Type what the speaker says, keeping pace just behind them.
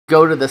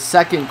go to the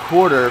second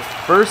quarter.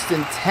 1st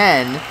and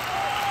 10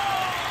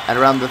 at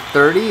around the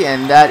 30,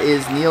 and that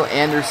is Neil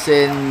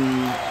Anderson,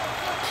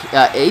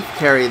 8th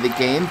carry of the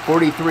game,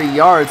 43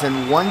 yards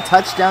and 1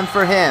 touchdown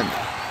for him.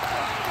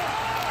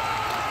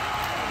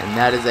 And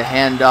that is a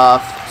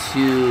handoff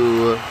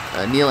to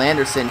Neil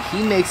Anderson.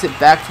 He makes it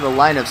back to the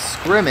line of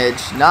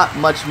scrimmage, not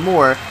much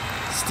more.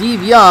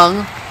 Steve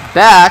Young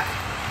back.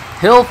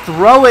 He'll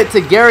throw it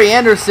to Gary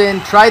Anderson.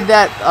 Tried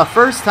that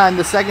first time.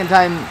 The second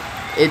time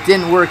it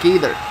didn't work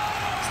either.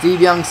 Steve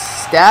Young's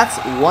stats,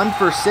 1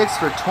 for 6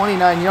 for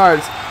 29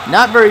 yards.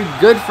 Not very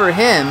good for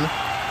him,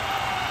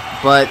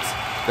 but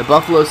the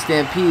Buffalo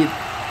Stampede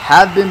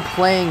have been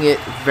playing it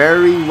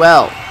very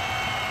well.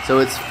 So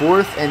it's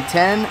 4th and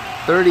 10,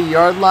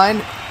 30-yard line.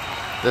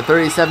 The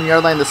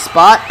 37-yard line, the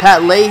spot.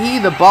 Pat Leahy,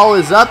 the ball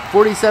is up.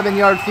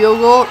 47-yard field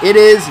goal. It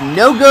is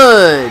no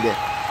good.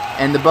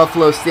 And the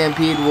Buffalo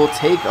Stampede will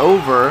take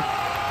over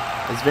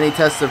as Vinny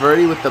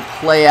Testaverde with the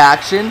play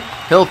action.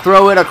 He'll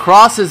throw it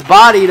across his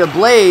body to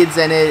Blades,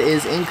 and it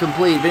is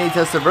incomplete. Vinny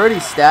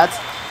Testaverde's stats,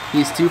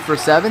 he's 2 for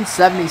 7,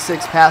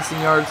 76 passing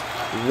yards,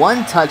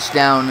 1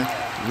 touchdown,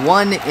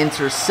 1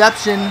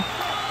 interception.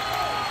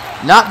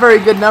 Not very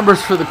good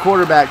numbers for the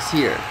quarterbacks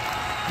here.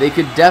 They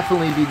could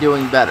definitely be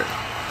doing better.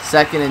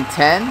 2nd and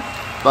 10,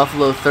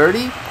 Buffalo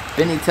 30.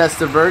 Vinny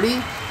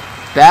Testaverde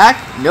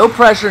back, no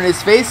pressure in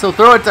his face. He'll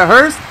throw it to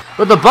Hurst,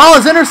 but the ball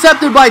is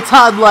intercepted by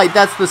Todd Light.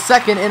 That's the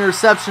 2nd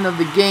interception of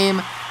the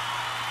game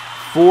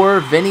for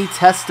Vinny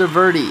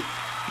Testaverde.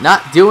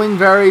 Not doing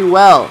very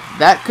well.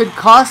 That could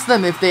cost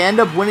them if they end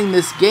up winning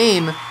this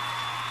game.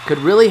 Could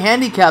really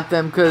handicap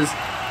them because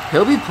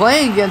he'll be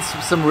playing against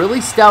some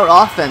really stout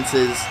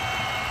offenses.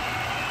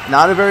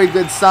 Not a very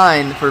good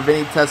sign for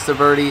Vinny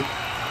Testaverde.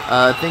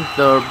 I think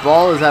the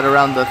ball is at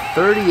around the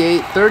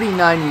 38,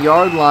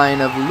 39-yard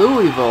line of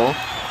Louisville.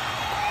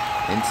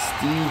 And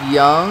Steve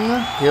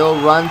Young,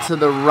 he'll run to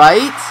the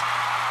right.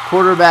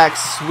 Quarterback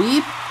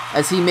sweep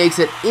as he makes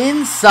it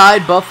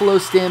inside Buffalo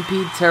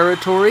Stampede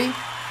territory.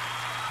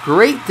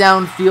 Great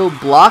downfield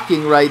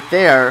blocking right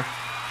there.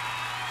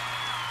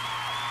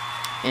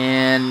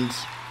 And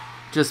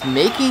just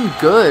making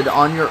good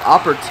on your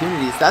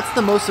opportunities. That's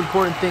the most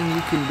important thing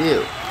you can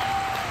do.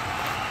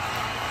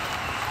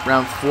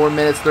 Around 4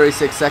 minutes,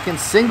 36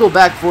 seconds. Single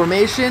back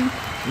formation.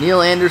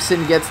 Neil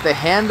Anderson gets the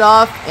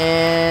handoff,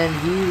 and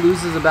he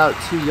loses about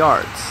 2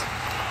 yards.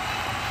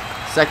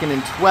 2nd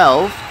and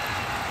 12.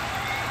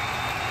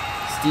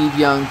 Steve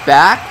Young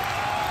back.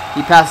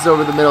 He passes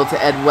over the middle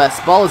to Ed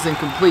West. Ball is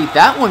incomplete.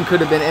 That one could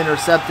have been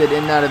intercepted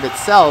in and out of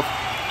itself.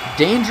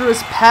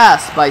 Dangerous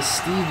pass by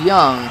Steve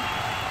Young.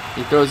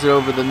 He throws it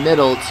over the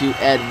middle to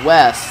Ed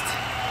West.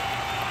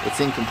 It's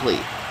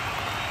incomplete.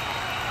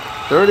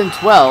 3rd and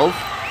 12.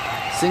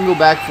 Single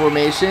back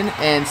formation,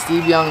 and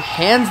Steve Young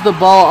hands the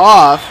ball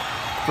off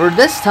for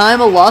this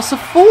time a loss of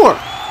 4.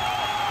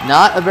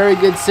 Not a very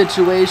good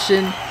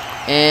situation,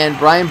 and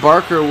Brian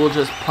Barker will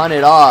just punt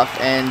it off,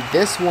 and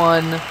this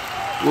one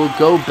will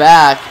go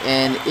back,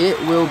 and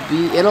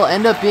it'll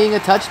end up being a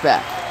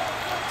touchback.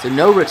 So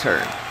no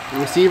return. The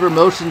receiver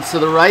motions to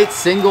the right,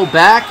 single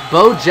back.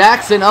 Bo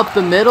Jackson up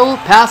the middle,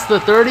 past the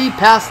 30,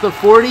 past the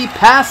 40,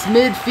 past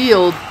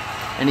midfield.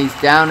 And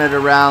he's down at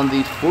around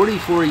the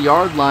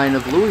 44-yard line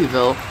of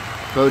Louisville.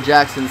 Bo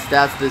Jackson's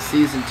stats this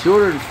season,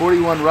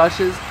 241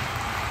 rushes,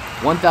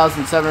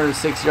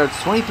 1,706 yards,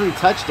 23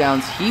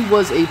 touchdowns. He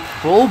was a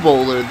Pro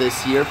Bowler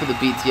this year for the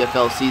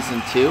BTFL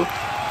Season 2.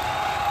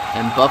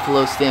 And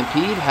Buffalo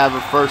Stampede have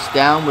a first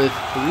down with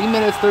 3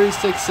 minutes,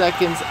 36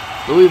 seconds.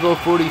 Louisville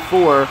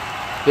 44.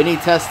 Vinny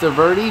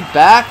Testaverde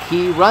back.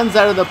 He runs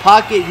out of the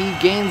pocket. He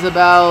gains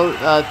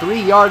about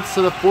 3 yards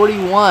to the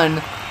 41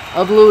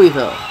 of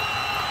Louisville.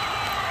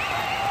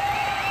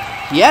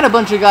 He had a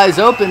bunch of guys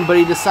open, but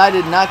he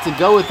decided not to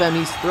go with them.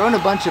 He's thrown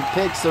a bunch of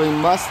picks, so he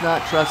must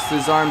not trust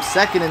his arm.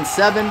 2nd and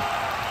 7.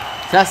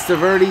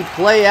 Testaverde,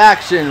 play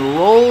action,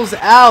 rolls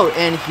out,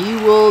 and he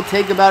will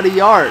take about a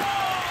yard.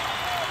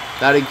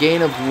 About a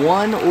gain of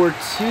 1 or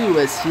 2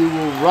 as he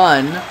will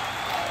run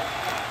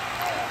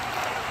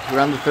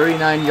around the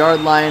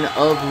 39-yard line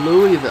of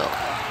Louisville.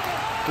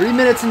 3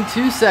 minutes and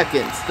 2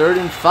 seconds. 3rd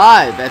and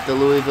 5 at the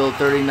Louisville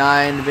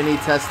 39. Vinny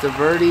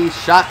Testaverde,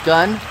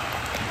 shotgun.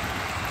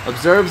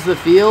 Observes the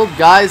field,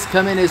 guys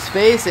come in his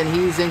face, and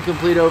he's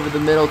incomplete over the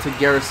middle to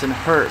Garrison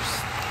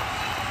Hurst.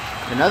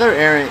 Another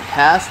errant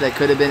pass that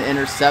could have been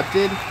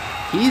intercepted.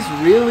 He's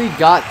really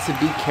got to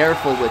be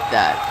careful with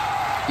that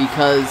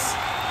because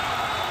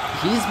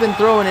he's been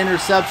throwing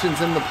interceptions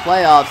in the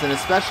playoffs, and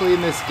especially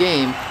in this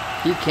game,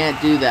 he can't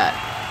do that.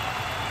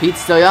 Pete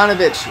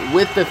Stoyanovich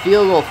with the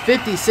field goal,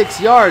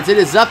 56 yards. It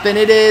is up, and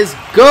it is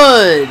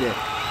good.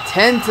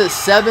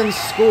 10-7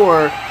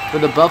 score for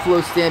the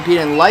Buffalo Stampede,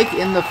 and like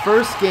in the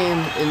first game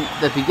in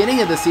the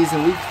beginning of the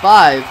season, Week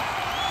 5,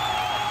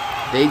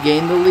 they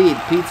gained the lead.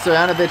 Pete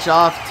Stoyanovich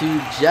off to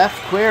Jeff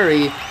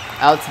Query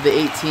out to the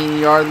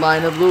 18-yard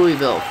line of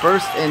Louisville.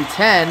 1st and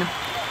 10,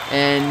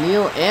 and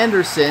Neil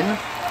Anderson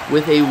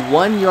with a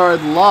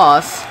 1-yard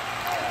loss.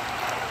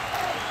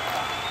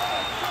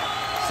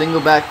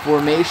 Single back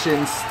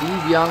formation,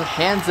 Steve Young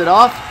hands it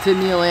off to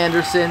Neil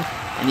Anderson,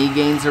 and he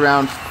gains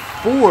around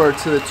 4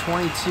 to the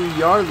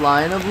 22-yard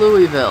line of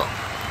Louisville.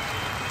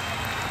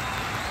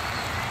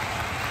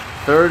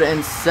 3rd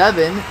and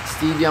 7,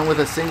 Steve Young with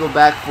a single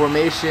back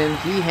formation.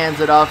 He hands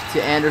it off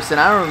to Anderson.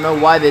 I don't know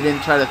why they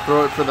didn't try to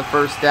throw it for the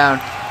first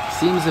down.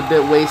 Seems a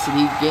bit wasted.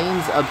 He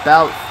gains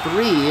about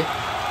 3.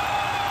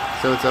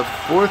 So it's a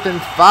 4th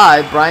and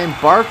 5. Brian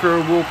Barker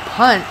will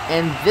punt,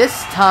 and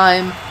this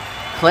time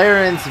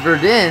Clarence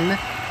Verdin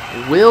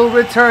will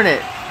return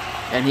it.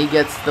 And he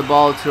gets the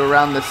ball to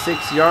around the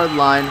 6-yard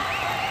line.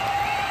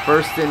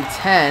 1st and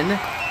 10.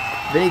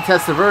 Vinny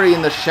Testaverde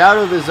in the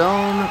shadow of his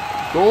own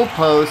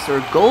goalpost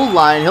or goal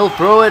line. He'll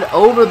throw it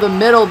over the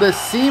middle, the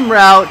seam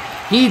route.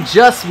 He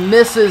just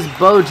misses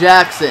Bo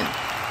Jackson.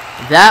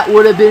 That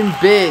would have been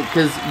big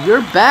because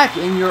you're back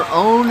in your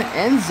own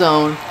end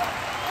zone.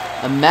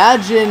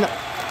 Imagine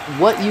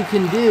what you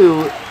can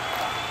do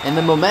and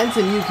the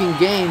momentum you can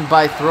gain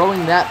by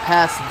throwing that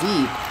pass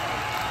deep.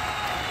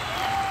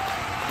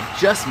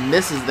 Just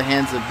misses the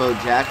hands of Bo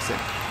Jackson.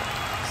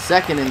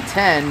 2nd and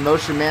 10,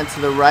 motion man to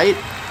the right.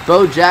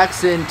 Bo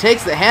Jackson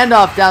takes the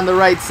handoff down the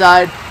right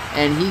side,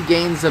 and he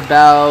gains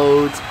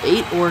about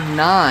 8 or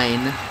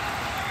 9.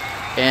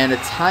 And a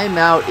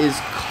timeout is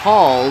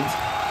called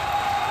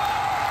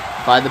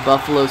by the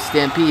Buffalo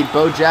Stampede.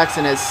 Bo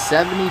Jackson has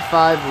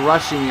 75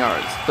 rushing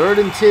yards. 3rd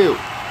and 2.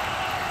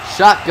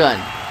 Shotgun.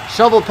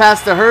 Shovel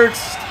pass to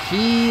Hurts.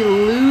 He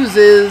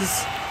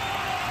loses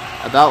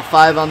about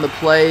 5 on the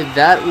play.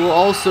 That will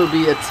also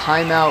be a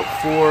timeout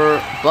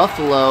for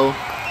Buffalo.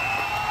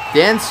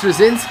 Dan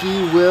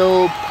Straczynski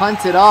will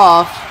punt it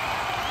off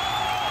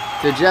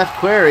to Jeff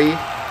Query.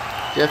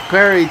 Jeff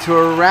Query to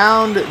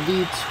around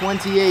the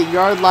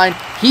 28-yard line.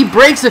 He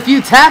breaks a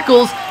few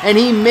tackles, and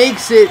he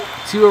makes it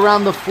to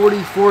around the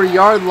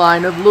 44-yard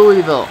line of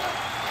Louisville.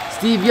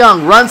 Steve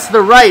Young runs to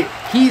the right.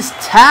 He's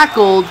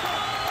tackled,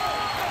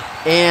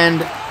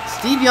 and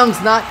Steve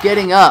Young's not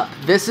getting up.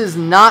 This is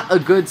not a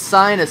good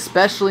sign,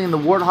 especially in the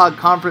Warthog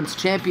Conference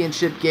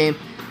Championship game.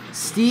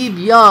 Steve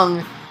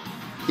Young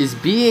is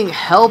being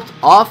helped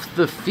off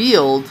the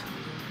field,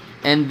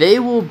 and they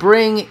will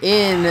bring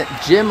in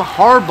Jim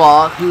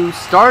Harbaugh, who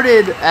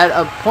started at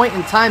a point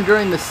in time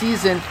during the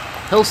season.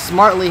 He'll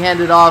smartly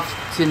hand it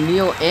off to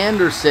Neil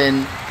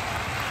Anderson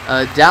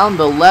down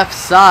the left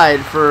side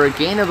for a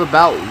gain of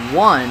about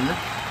 1.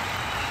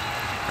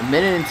 1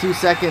 minute and 2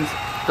 seconds.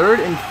 3rd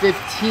and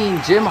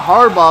 15. Jim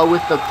Harbaugh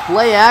with the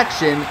play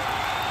action.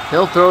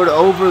 He'll throw it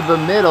over the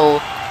middle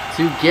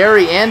to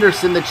Gary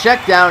Anderson, the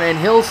check down, and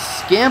he'll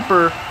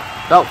scamper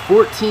about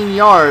 14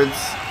 yards,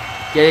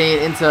 getting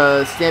it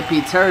into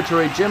Stampede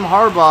territory. Jim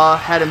Harbaugh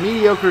had a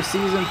mediocre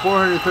season,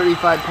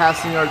 435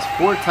 passing yards,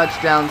 4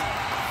 touchdowns,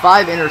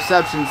 5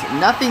 interceptions.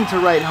 Nothing to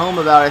write home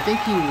about. I think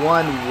he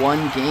won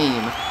 1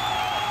 game.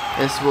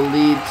 This will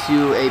lead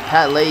to a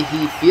Pat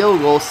Leahy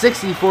field goal,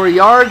 64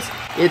 yards.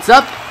 It's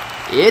up.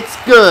 It's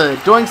good.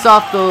 Doinks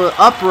off the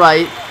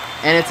upright,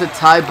 and it's a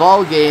tie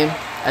ball game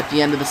at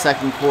the end of the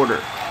 2nd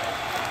quarter.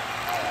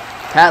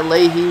 Pat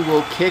Leahy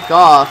will kick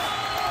off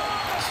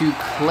to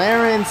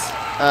Clarence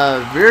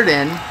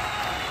Verdin,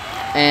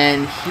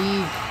 and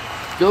he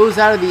goes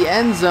out of the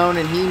end zone,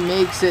 and he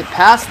makes it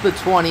past the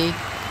 20,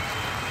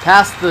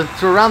 to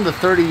around the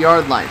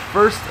 30-yard line.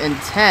 1st and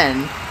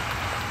 10.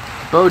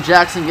 Bo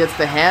Jackson gets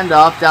the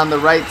handoff down the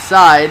right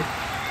side,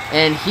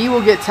 and he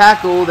will get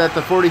tackled at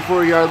the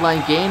 44-yard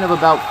line, gain of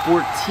about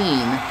 14.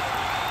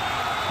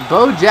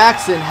 Bo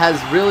Jackson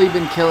has really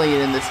been killing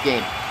it in this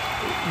game.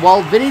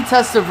 While Vinny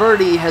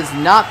Testaverde has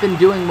not been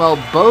doing well,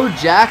 Bo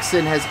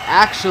Jackson has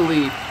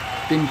actually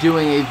been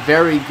doing a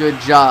very good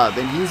job,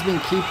 and he's been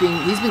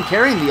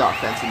carrying the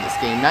offense in this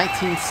game.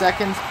 19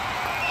 seconds.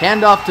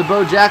 Handoff to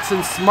Bo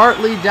Jackson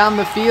smartly down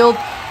the field.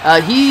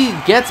 He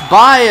gets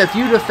by a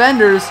few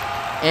defenders,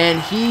 and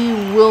he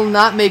will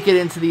not make it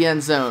into the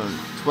end zone.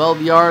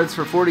 12 yards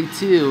for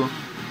 42.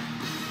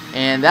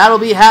 And that'll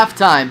be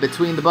halftime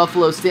between the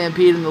Buffalo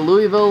Stampede and the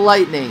Louisville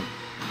Lightning.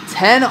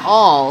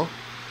 10-all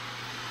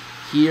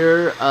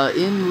here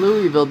in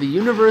Louisville, the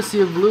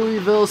University of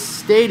Louisville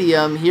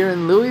Stadium here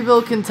in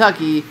Louisville,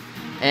 Kentucky.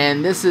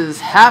 And this is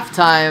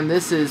halftime.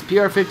 This is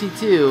PR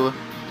 52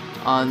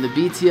 on the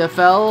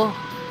BTFL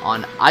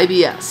on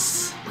IBS.